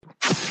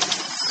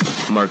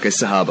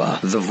Marcus Sahaba,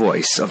 the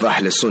voice of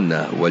Ahl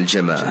Sunnah wal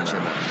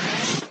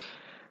Jama'ah.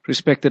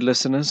 Respected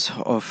listeners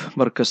of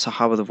Marcus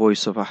Sahaba, the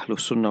voice of Ahl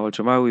Sunnah wal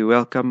Jama'ah, we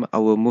welcome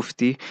our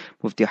Mufti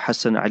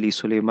Hassan Ali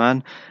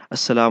Sulaimaan.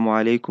 Assalamu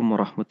alaikum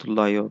wa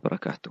rahmatullahi wa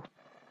barakatuh.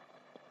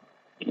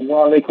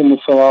 Wa alaikum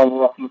assalam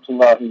wa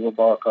rahmatullahi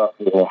wa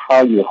barakatuh. How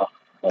are you?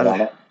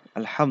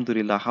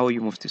 Alhamdulillah. How are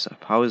you, Mufti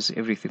sahab? How is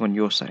everything on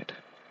your side?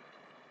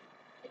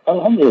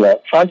 Alhamdulillah.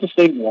 Trying to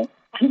stay warm.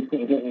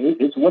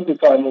 It's winter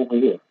time over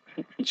here.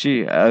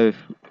 Gee,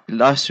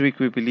 last week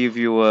we believe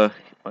you were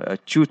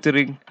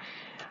tutoring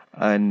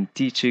and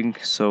teaching,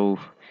 so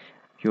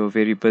you're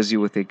very busy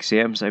with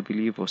exams, I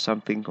believe, or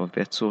something of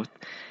that sort.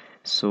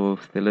 So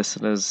the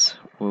listeners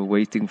were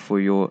waiting for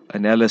your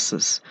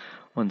analysis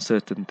on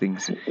certain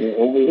things.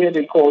 Over here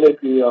they call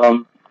it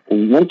the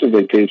winter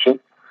vacation,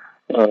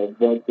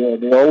 but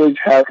they always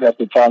have it at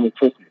the time of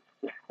Christmas.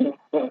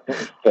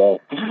 So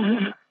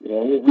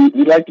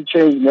we like to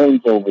change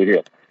names over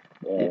here.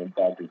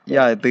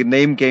 Yeah, the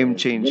name game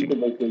changing.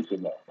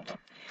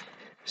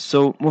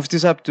 So, Mufti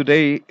Sahab,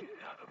 today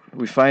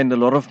we find a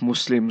lot of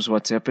Muslims,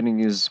 what's happening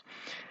is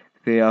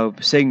they are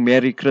saying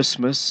Merry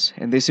Christmas,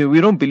 and they say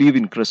we don't believe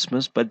in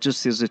Christmas, but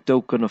just as a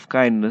token of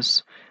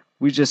kindness,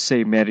 we just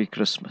say Merry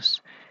Christmas.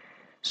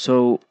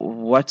 So,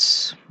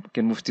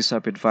 can Mufti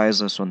Sahab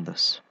advise us on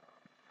this?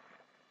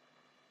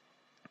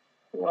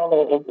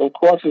 Well, of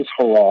course it's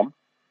haram,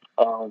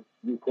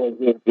 because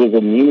there's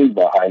a meaning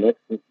behind it.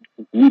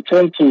 We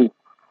tend to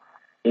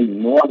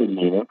ignore the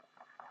meaning.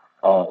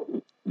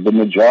 The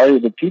majority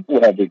of the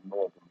people have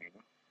ignored the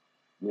meaning.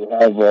 You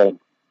have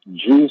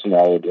Jews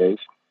nowadays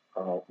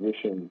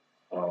wishing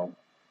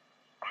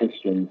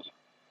Christians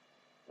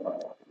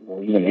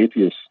or even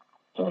atheists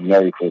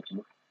Merry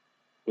Christmas.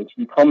 It's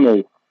become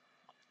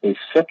a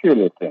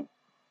secular thing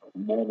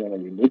more than a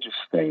religious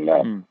thing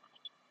now.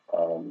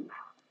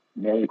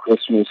 Merry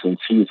Christmas and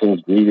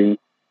season's greetings,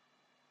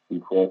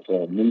 because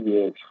New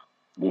Year's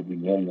will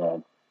begin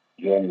on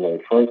January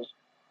 1st.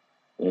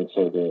 And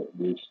so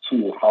there's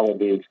two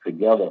holidays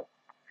together,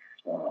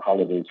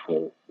 holidays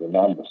for the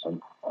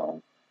non-Muslim,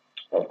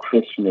 of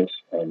Christmas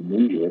and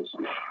New Year's,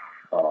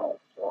 are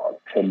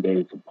 10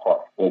 days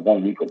apart, or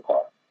 1 week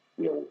apart,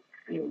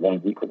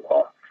 1 week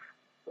apart.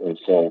 And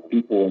so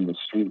people in the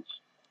streets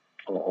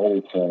are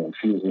always saying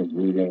season's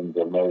greetings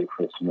or Merry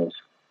Christmas.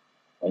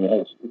 And it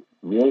has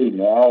really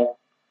now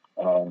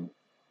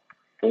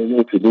very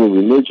little to do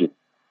with religion.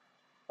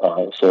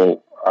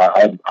 So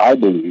I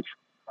believe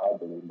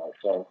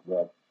myself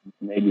that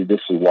maybe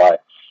this is why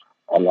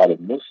a lot of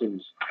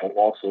Muslims are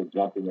also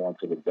jumping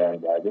onto the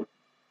bandwagon,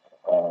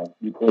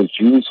 because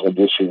Jews are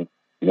wishing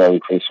Merry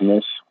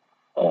Christmas.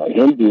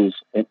 Hindus,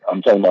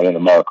 I'm talking about in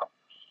America,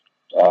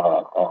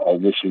 are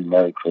wishing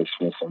Merry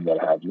Christmas and what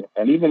have you.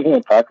 And even here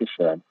in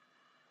Pakistan,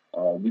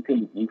 you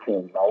can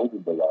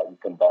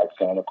buy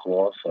Santa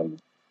Claus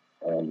and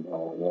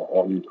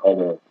all these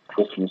other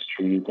Christmas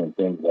trees and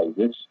things like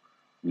this.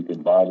 You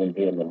can buy them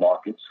here in the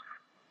markets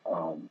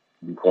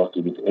because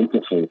of this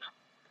interface.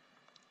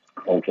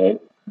 Okay?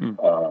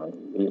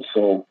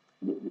 So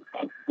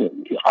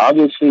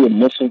obviously a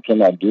Muslim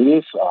cannot do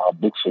this. Our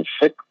books are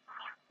fiqh,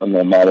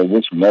 no matter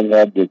which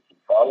madhab that you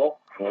follow,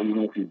 or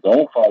even if you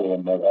don't follow a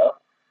madhab,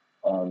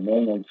 no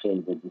one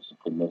says that this is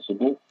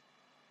permissible.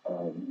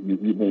 You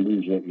even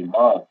lose your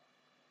iman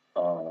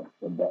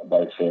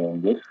by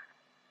saying this.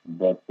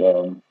 But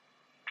the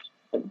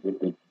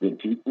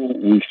people,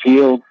 we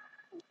feel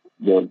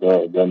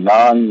the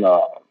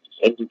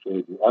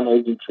non-educated,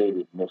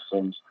 uneducated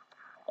Muslims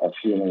are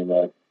feeling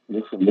that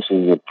this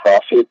is a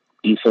prophet.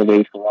 Isa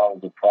alayhi salam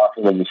is the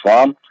prophet of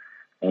Islam,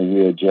 and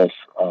we are just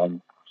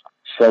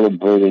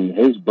celebrating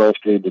his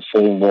birthday the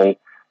same way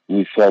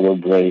we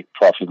celebrate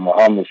Prophet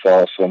Muhammad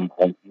sallallahu alaihi wasallam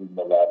on Eid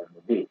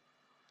Milad-an-Nabi.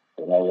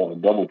 So now we have a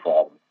double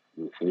problem,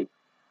 you see.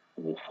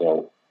 And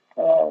so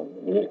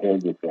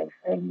here's the thing.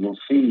 And you'll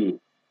see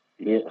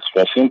here,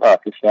 especially in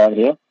Pakistan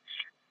here,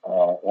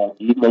 on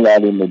Eid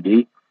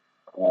Milad-an-Nabi,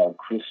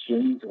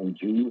 Christians and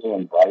Jews are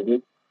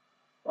invited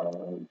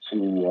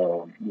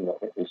to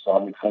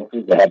Islamic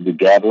countries. They have the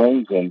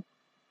gatherings and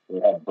they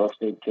have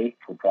birthday cake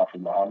for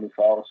Prophet Muhammad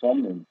sallallahu alaihi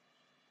wasallam,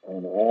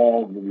 and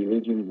all the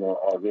religions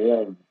are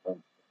there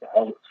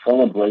and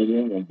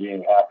celebrating and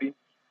being happy.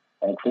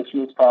 And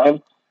Christmas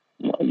time,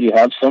 you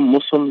have some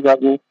Muslims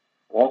that will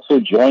also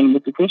join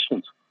with the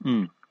Christians.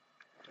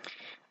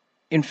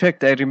 In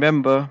fact, I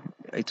remember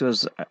it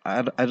was,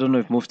 I don't know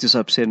if Mufti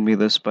Sahab sent me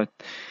this, but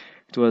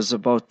it was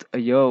about a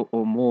year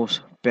or more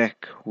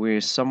back where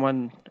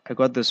I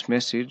got this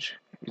message.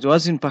 It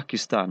was in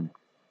Pakistan,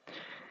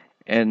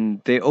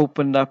 and they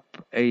opened up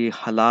a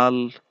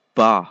halal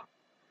bar.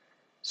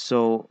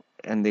 So,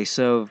 and they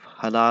serve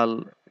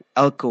halal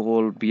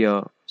alcohol,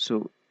 beer.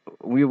 So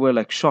we were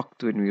like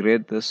shocked when we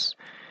read this.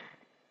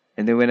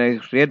 And then when I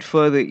read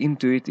further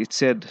into it, it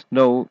said,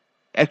 no,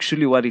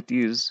 actually what it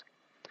is,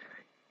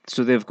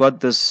 so they've got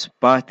this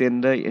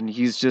bartender and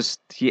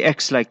he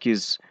acts like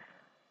he's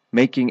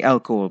making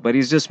alcohol, but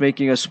he's just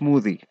making a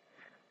smoothie.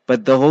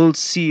 But the whole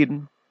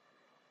scene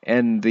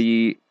and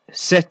the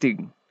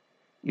setting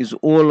Is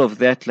all of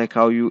that like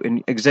how you,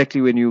 and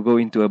exactly when you go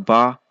into a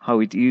bar, how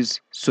it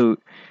is? So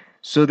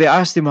they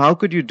asked him, how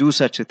could you do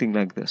such a thing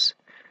like this?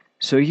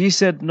 So he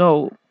said,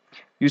 no,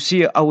 you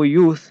see, our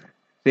youth,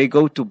 they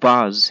go to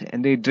bars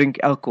and they drink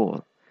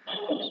alcohol.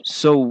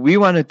 So we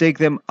want to take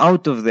them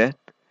out of that.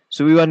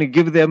 So we want to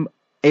give them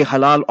a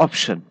halal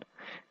option.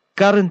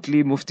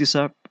 Currently, Mufti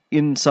Sahib,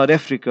 in South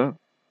Africa,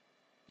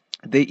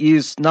 there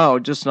is now,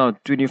 just now,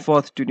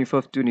 24th,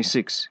 25th,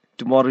 26th.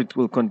 Tomorrow it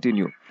will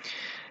continue.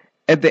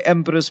 At the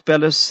Emperor's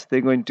Palace,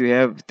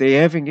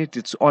 they're having it.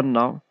 It's on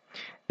now.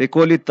 They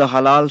call it the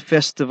Halal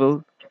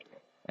Festival,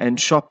 and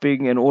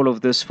shopping and all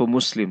of this for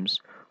Muslims.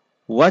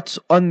 What's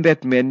on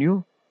that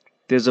menu?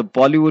 There's a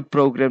Bollywood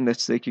program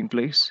that's taking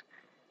place.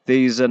 There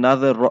is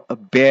another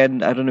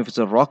band, I don't know if it's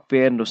a rock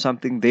band or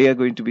something, they are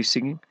going to be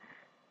singing.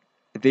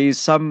 There is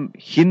some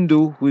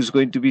Hindu who's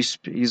going to be,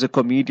 he's a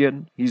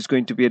comedian, he's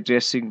going to be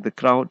addressing the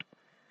crowd.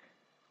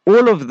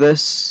 All of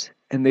this,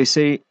 and they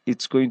say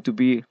it's going to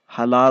be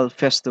halal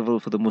festival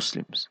for the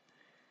Muslims.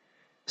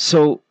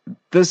 So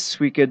this,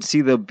 we can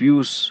see the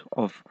abuse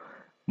of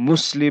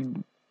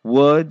Muslim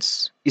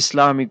words,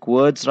 Islamic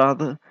words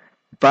rather,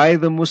 by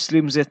the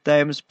Muslims at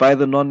times, by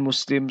the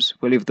non-Muslims.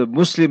 Well, if the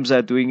Muslims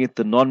are doing it,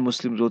 the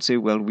non-Muslims will say,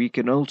 well, we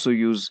can also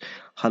use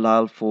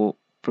halal for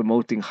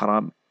promoting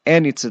haram,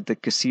 and it's at the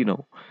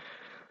casino.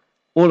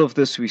 All of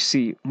this we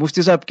see.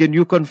 Mufti Sahib, can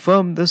you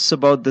confirm this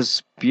about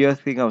this beer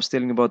thing I was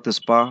telling about, this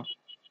bar?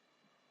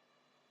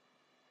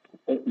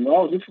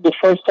 No, this is the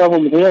first time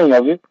I'm hearing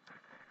of it.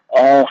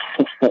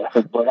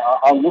 But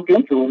I'll look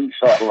into it,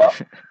 inshallah.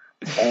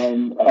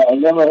 I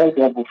never heard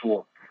that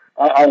before.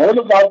 I heard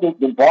about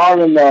the bar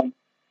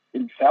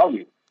in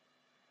Saudi.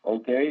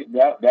 Okay,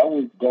 that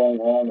was going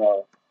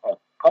on a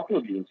couple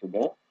of years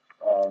ago.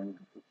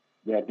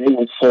 That they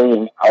were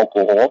serving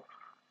alcohol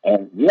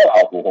and real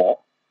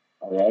alcohol.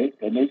 All right,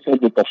 and they said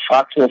that the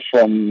fatwa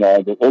from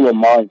the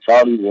ulama in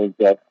Saudi was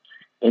that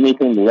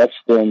anything less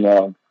than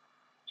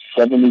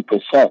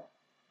 70%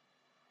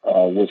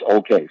 was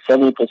okay.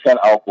 70%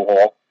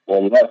 alcohol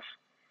or less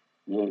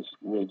was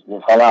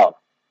halal.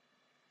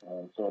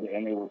 So the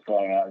enemy was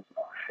going out.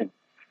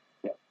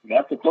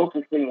 That's the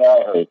closest thing that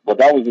I heard, but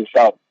that was a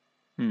shout.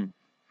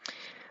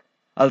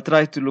 I'll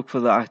try to look for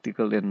the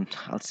article and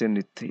I'll send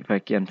it if I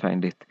can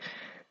find it.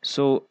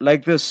 So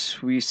like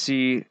this, we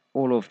see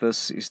all of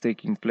this is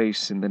taking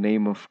place in the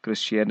name of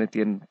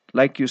Christianity. And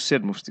like you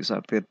said, Mufti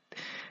Sahib,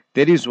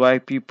 that is why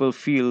people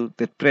feel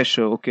that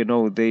pressure. Okay,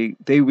 no, they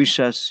wish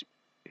us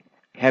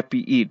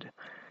happy Eid.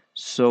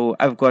 So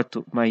I've got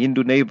my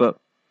Hindu neighbor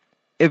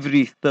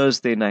every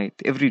Thursday night,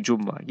 every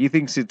Jummah. He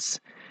thinks it's,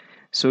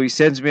 so he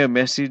sends me a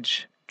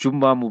message,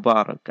 Jummah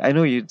Mubarak. I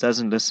know he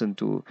doesn't listen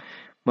to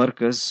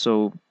Markaz,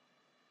 so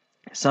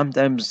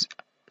sometimes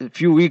a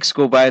few weeks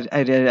go by,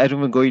 I don't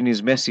even go in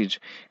his message.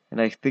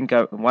 And I think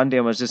one day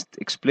I must just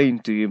explain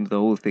to him the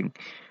whole thing.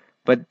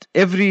 But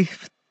every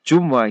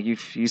Jummah,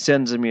 he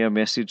sends me a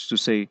message to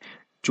say,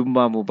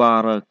 Jummah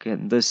Mubarak,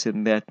 and this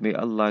and that, may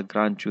Allah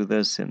grant you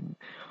this, and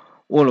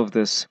all of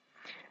this.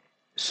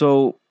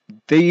 So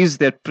there is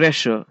that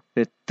pressure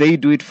that they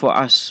do it for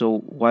us, so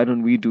why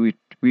don't we do it?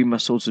 We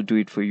must also do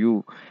it for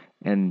you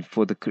and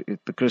for the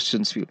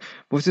Christians feel.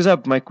 Mufti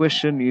Sahib, my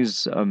question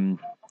is,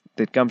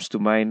 that comes to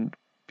mind,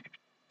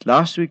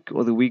 last week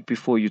or the week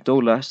before, you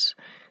told us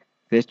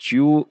that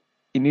you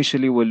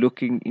initially were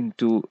looking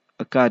into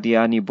a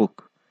Qadiani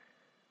book.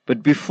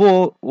 But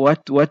before,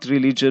 what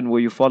religion were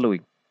you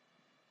following?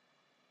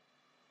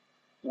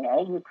 Yeah, I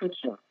was a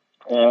Christian,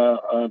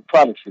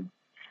 Protestant,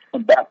 a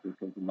Baptist,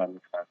 as a matter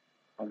of fact.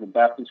 I was a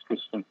Baptist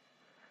Christian.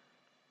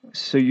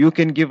 So you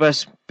can give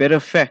us better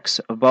facts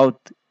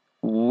about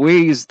where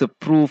is the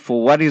proof,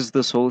 or what is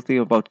this whole thing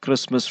about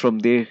Christmas from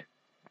their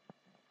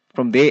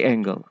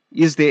angle?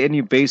 Is there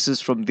any basis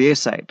from their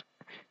side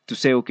to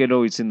say, okay,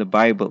 no, it's in the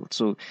Bible,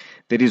 so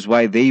that is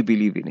why they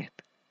believe in it?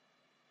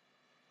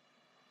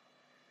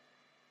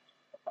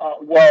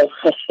 Well,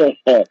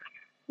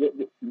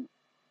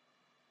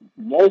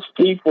 most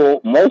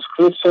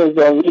Christians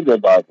don't read the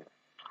Bible,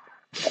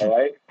 all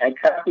right? And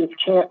Catholics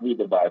can't read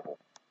the Bible.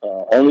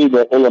 Only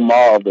the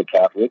ulama of the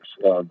Catholics,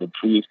 the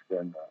priests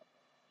and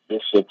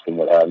bishops and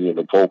what have you,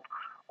 the Pope,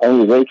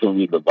 only they can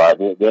read the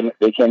Bible.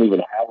 They can't even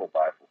have a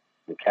Bible,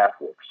 the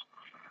Catholics.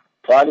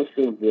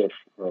 Protestants,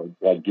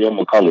 like Gil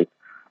McCullough,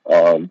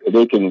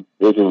 they can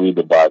read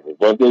the Bible.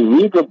 But if they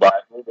read the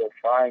Bible, they'll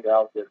find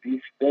out that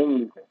these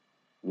things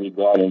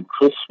regarding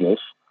Christmas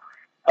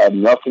have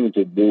nothing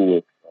to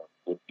do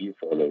with Isa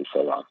alayhi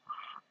salam.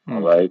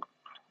 All right?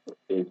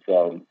 It's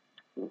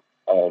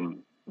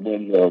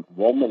when the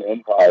Roman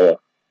Empire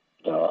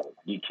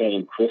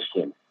became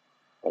Christian,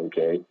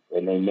 okay,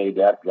 and they made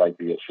that like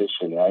the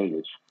official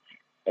language,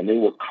 and they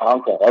would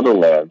conquer other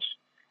lands,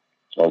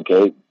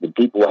 okay, the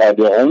people had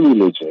their own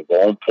religion,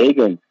 their own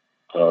pagan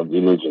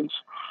religions,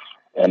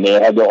 and they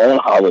had their own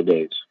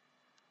holidays.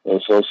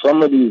 And so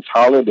some of these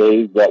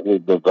holidays that were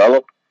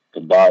developed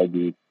by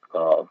the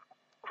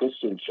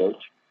Christian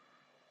church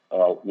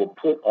were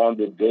put on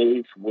the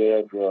days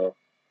where the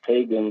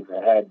pagans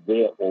had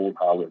their old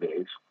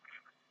holidays.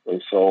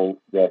 and so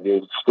that there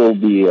would still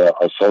be a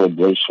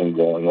celebration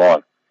going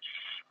on.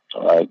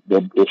 All right.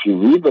 If you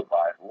read the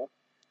Bible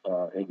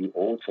in the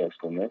Old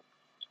Testament,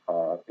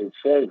 it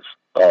says,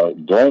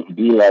 "Don't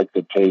be like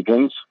the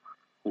pagans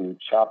who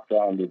chop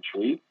down the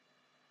tree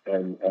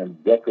and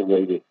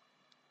decorate it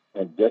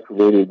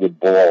with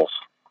balls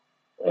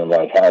and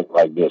have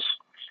like this."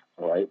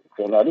 All right.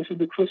 So now this is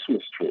the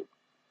Christmas tree.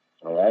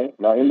 All right.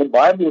 Now in the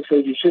Bible it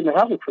says you shouldn't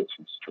have a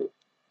Christmas tree.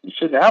 You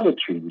shouldn't have a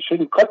tree. You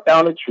shouldn't cut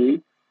down a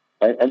tree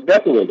and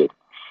decorate it.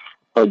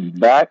 But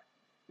back,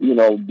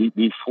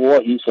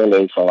 before Isa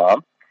alayhi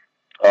salam,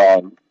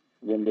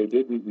 when they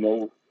didn't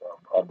know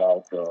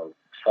about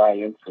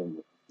science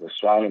and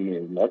astronomy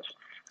as much,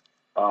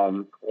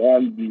 on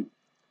the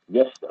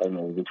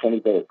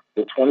 23rd.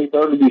 The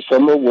 23rd of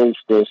December was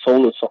the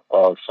solar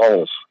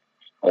solace,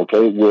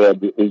 okay, where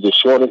is the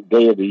shortest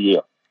day of the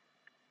year.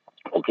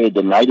 Okay,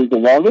 the night is the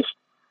longest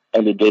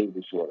and the day is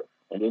the shortest.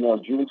 And then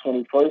on June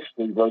 21st,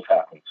 the reverse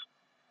happens.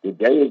 The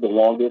day is the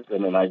longest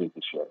and the night is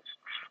the shortest.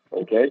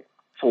 Okay?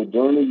 So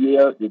during the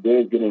year, the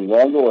day is getting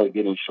longer or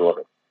getting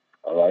shorter.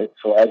 All right?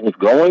 So as it's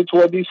going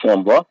toward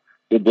December,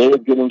 the day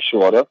is getting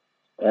shorter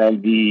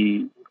and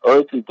the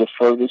earth is the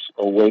furthest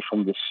away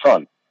from the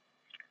sun.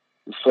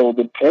 So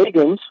the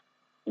pagans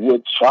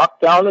would chop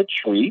down a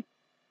tree,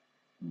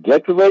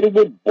 decorate it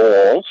with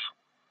balls,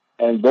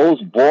 and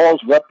those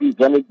balls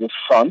represented the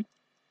sun,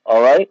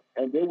 all right?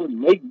 And they would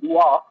make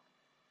dua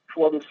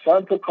for the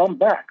sun to come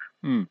back.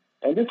 And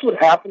this would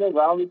happen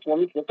around the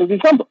 25th of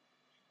December,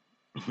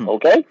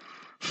 okay?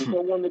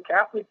 So when the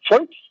Catholic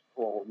Church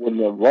or when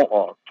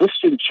the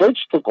Christian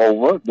Church took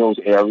over those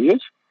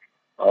areas,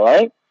 all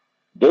right,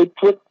 they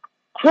put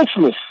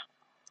Christmas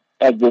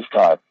at this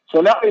time.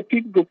 So now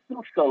people can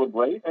still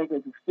celebrate and they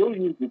can still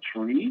use the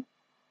tree,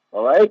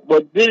 all right?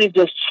 But then it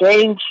just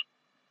changed,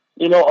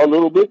 a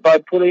little bit by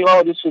putting,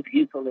 this is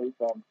Isa alayhi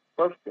salam's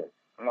birthday.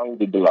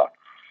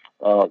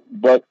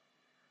 But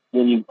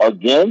when you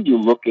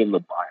look in the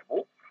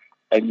Bible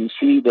and you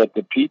see that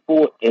the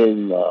people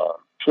in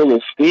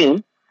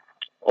Philistine,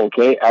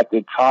 okay, at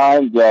the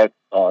time that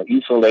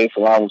Isa alayhi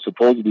salam was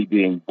supposedly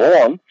being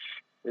born,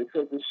 they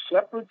said the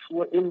shepherds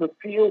were in the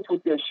fields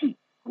with their sheep,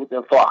 with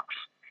their flocks.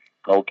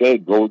 Okay,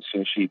 goats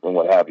and sheep and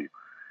what have you.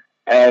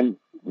 And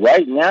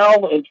right now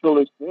in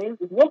Philistine,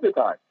 it's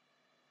wintertime.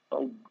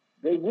 So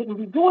they wouldn't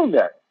be doing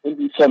that in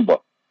December.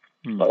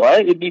 All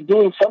right? It'd be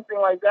doing something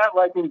like that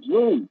like in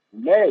June,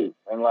 May,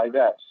 and like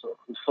that. So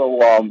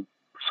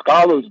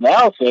scholars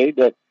now say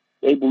that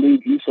they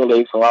believe Isa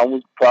alayhi salam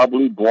was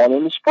probably born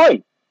in the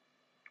spring.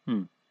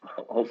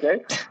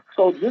 Okay?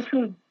 So this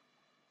is,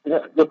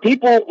 the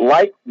people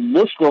like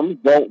Muslims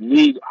don't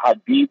read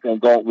Hadith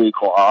and don't read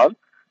Quran.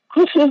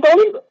 Christians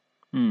don't either.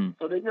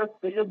 So they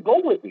just go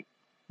with it.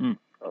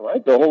 All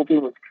right, the whole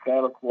thing with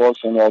Santa Claus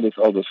and all this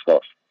other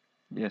stuff.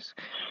 Yes,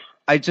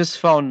 I just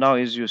found now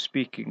as you're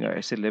speaking, I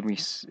said let me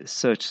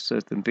search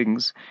certain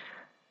things.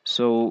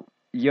 So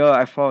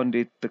I found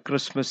it, the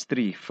Christmas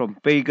tree from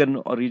pagan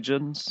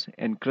origins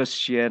and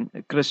Christian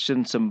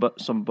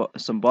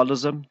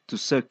symbolism to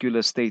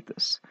secular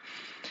status,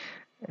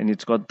 and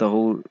it's got the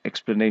whole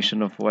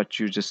explanation of what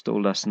you just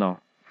told us now.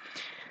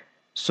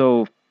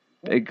 So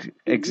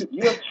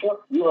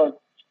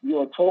you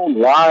are told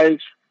lies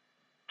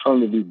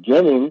from the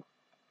beginning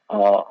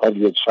of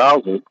your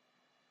childhood,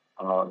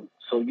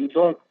 so you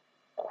don't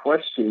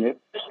question it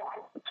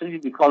until you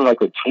become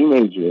like a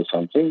teenager or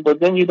something. But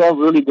then you don't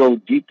really go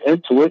deep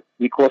into it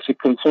because it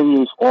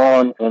continues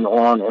on and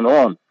on and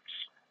on.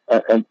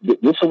 And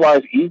this is why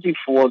it's easy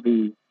for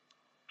the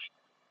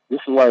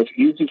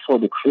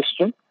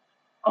Christian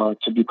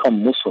to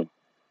become Muslim.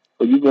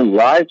 But you've been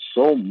lied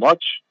so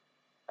much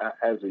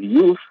as a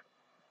youth,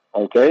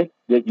 okay,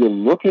 that you're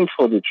looking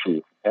for the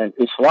truth. And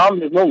Islam,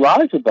 there's no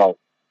lies about,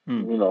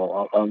 in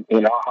our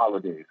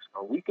holidays.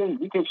 We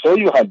can show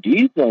you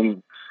hadith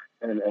and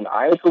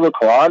ayahs of the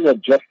Quran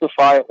that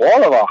justify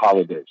all of our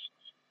holidays.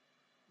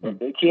 But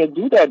they can't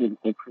do that in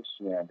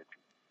Christianity.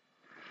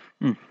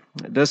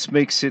 This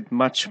makes it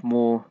much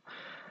more,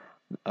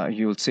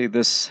 you would say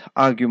this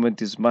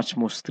argument is much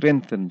more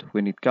strengthened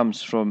when it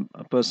comes from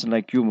a person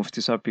like you,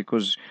 Mufti Sahib,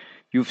 because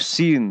you've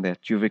seen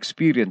that, you've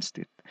experienced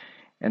it.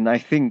 And I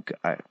think,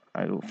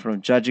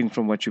 from judging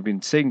from what you've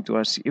been saying to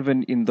us,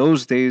 even in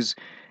those days,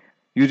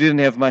 you didn't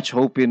have much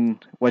hope in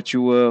what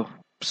you were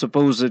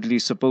supposedly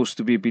supposed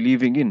to be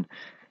believing in.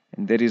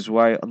 And that is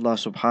why Allah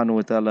subhanahu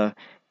wa ta'ala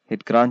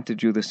had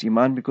granted you this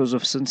iman, because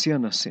of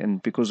sincereness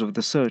and because of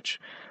the search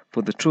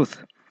for the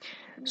truth.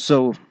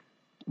 So,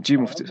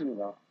 Mufti.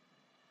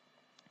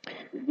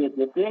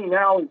 The thing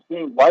now is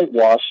being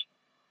whitewashed.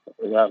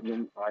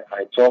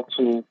 I talk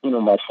to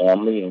my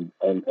family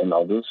and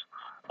others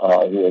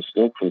who are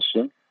still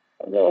Christian.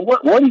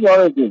 What are you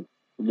gonna do?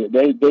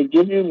 They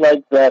give you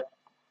like that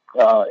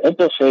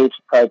interfaith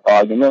type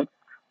argument.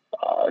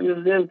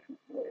 There's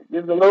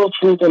a little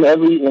truth in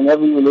every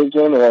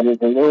religion, or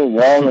there's a little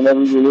wrong in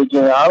every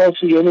religion. I don't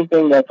see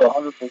anything that's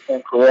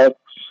 100% correct.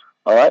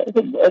 All right,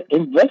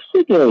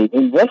 investigate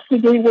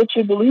what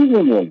you're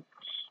believing in.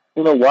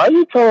 Why are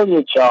you telling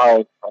your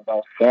child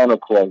about Santa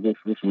Claus,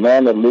 this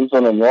man that lives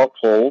on the North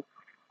Pole,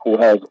 who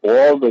has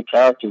all the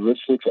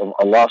characteristics of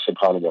Allah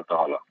subhanahu wa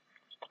ta'ala?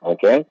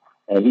 Okay?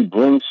 And he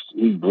brings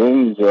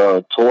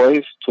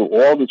toys to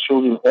all the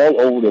children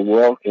all over the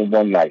world in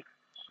one night.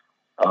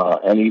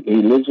 And he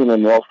lives in the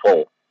North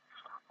Pole.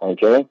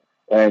 Okay?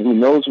 And he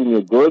knows when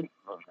you're good.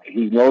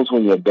 He knows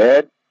when you're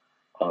bad.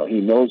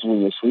 He knows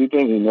when you're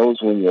sleeping. He knows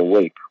when you're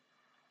awake.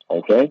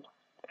 Okay?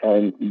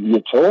 And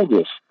you're told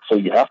this. So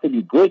you have to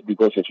be good,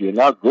 because if you're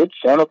not good,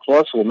 Santa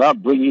Claus will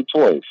not bring you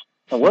toys.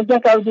 And what's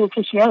that got to do with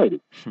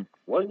Christianity?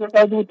 What does that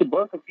got to do with the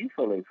birth of Isa?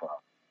 So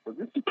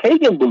this is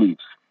pagan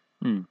beliefs.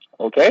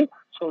 Okay?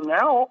 So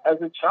now,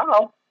 as a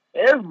child,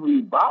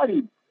 every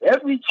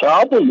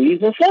child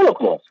believes in Santa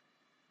Claus.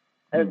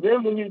 And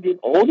then when you get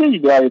older,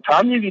 by the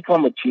time you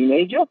become a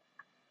teenager,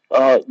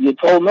 you're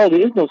told, no, there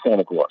is no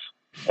Santa Claus.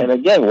 And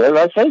again, what did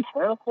I say?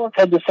 Santa Claus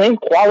has the same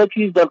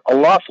qualities that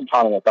Allah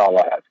subhanahu wa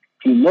ta'ala has.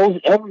 He knows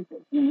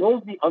everything. He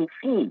knows the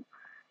unseen.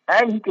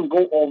 And he can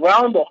go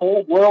around the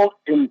whole world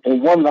in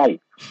one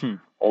night.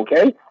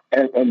 Okay?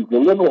 And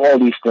deliver all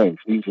these things.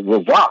 He's a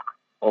Razak.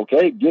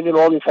 Okay? Giving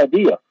all this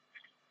idea.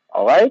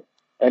 All right?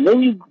 And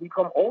then you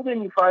become older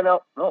and you find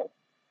out, no,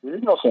 there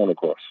is no Santa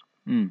Claus.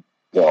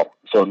 Well,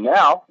 so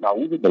now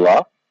we did the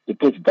law. It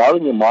puts doubt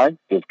in your mind.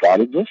 Does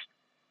God exist?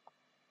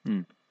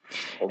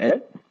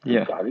 Okay?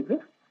 Yeah. Does God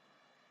exist?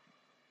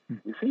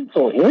 You see?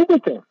 So here's the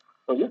thing.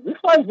 So this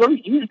why it's very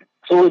easy.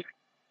 So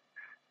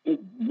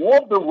it's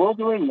more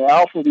bewildering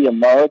now for the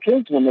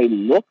Americans when they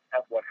look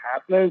at what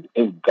happens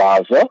in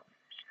Gaza,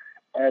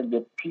 and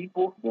the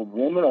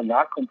women are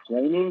not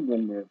complaining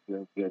when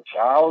their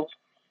child,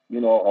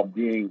 are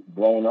being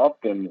blown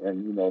up and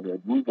they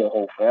lose their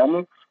whole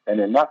family, and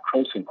they're not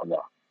cursing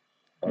Allah.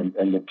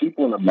 And the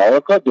people in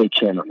America, they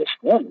can't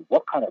understand it.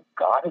 What kind of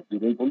God do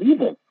they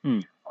believe in?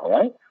 All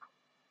right?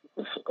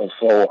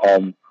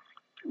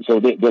 So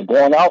they're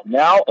going out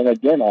now, and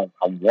again,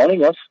 I'm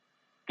warning us.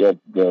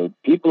 The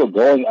people are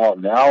going out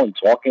now and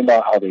talking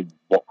about how they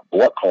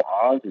bought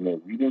Qur'ans and they're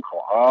reading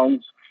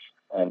Qur'ans,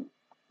 and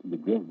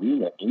they're reading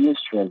the English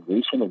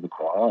translation of the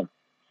Qur'an.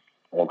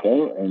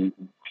 Okay? And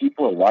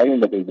people are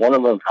writing that they want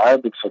to learn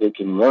Arabic so they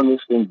can learn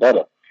this thing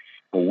better.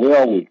 But where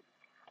are we?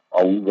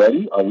 Are we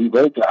ready? Are we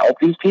ready to help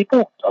these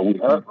people? Are we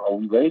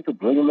ready to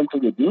bring them into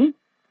the deen?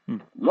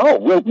 No,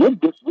 we're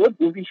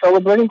busy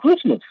celebrating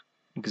Christmas.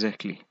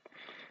 Exactly.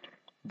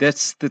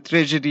 That's the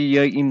tragedy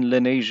here in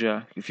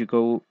Lenasia. If you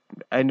go,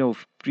 I know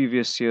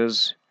previous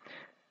years,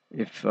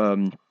 if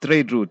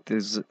trade route,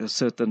 there's a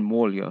certain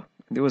mall here,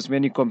 there was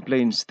many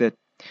complaints that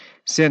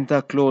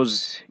Santa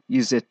Claus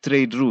is a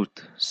trade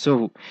route.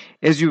 So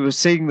as you were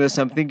saying this,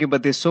 I'm thinking,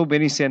 but there's so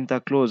many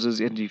Santa Clauses,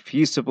 and if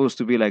he's supposed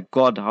to be like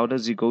God, how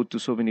does he go to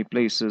so many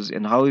places,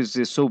 and how is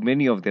there so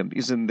many of them?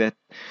 Isn't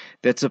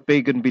that's a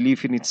pagan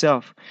belief in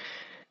itself?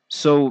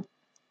 So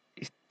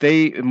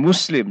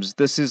Muslims,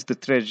 this is the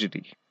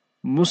tragedy.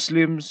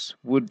 Muslims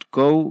would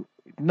go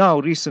now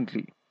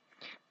recently,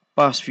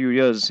 past few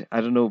years,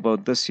 I don't know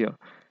about this year,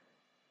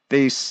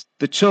 parents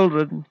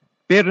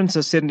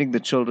are sending the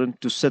children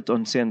to sit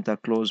on Santa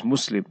Claus,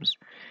 Muslims,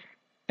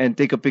 and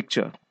take a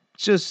picture,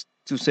 just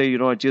to say,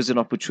 here's an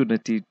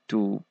opportunity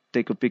to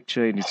take a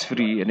picture and it's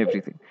free and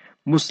everything.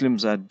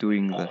 Muslims are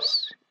doing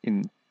this.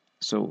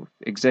 So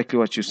exactly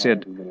what you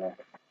said.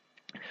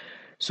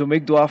 So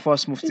make dua for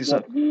us, Mufti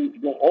sir.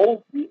 The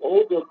older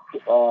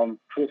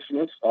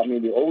Christmas,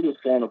 the older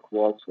Santa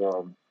Claus,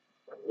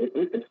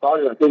 it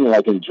started, I think,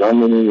 like in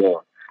Germany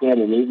or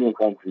Scandinavian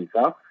countries,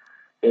 huh?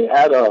 They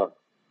had the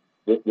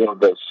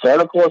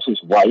Santa Claus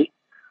is white,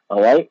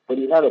 all right, but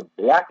he had a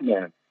black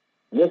man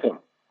with him,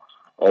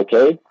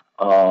 okay,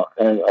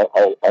 and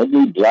a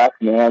ugly black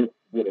man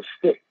with a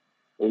stick,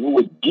 and who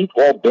would beat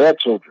all bad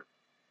children,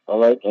 all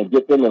right, and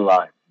get them in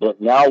line.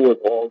 But now with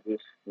all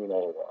this,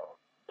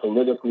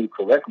 politically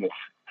correctness,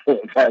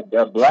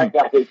 that black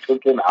guy, they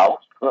took him out,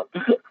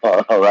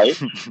 all right,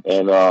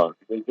 and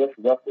they just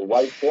left the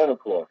white Santa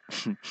Claus.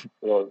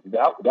 So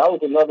that was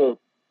another,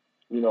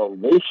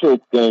 racial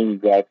thing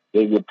that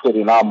they would put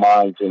in our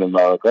minds in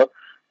America,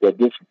 that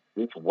this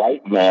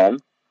white man,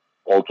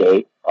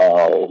 okay,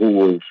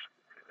 who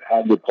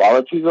had the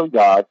qualities of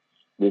God,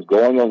 was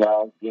going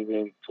around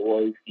giving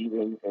toys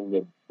even in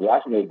the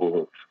black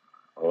neighborhoods,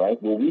 all right?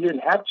 Well, we didn't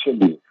have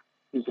chimneys.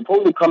 He's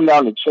supposed to come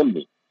down the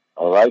chimney,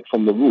 all right,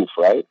 from the roof,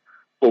 right?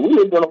 But we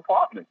lived in an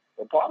apartment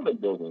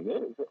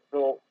building.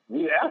 So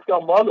we asked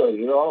our mother,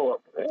 hey,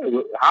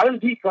 how does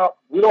he come?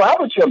 We don't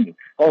have a chimney.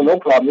 Oh, no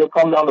problem. He'll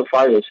come down the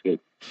fire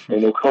escape,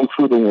 and he'll come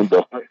through the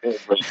window.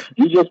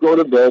 You just go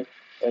to bed,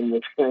 and your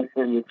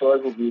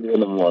toys will be there in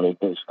the morning.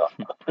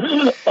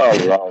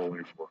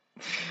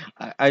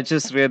 I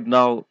just read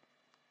now,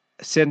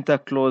 Santa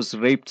Claus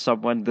raped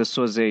someone. This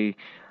was a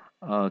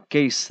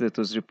case that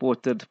was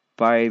reported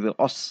by the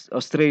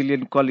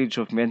Australian College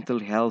of Mental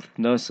Health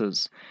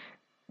Nurses.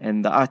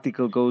 And the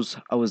article goes,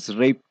 I was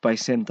raped by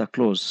Santa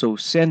Claus. So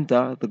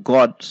Santa, the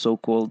god,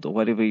 so-called, or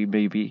whatever he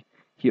may be,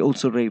 he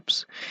also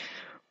rapes.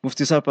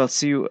 Mufti Sahib, I'll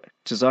see you.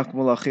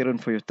 Jazakumullah khairan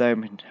for your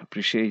time and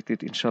appreciate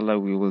it. Inshallah,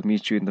 we will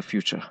meet you in the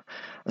future.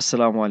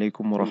 Assalamu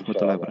alaikum wa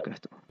rahmatullahi wa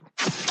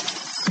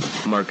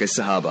barakatuh. Marcus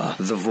Sahaba,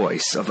 the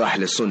voice of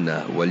Ahl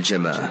Sunnah wal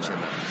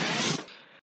Jama'ah.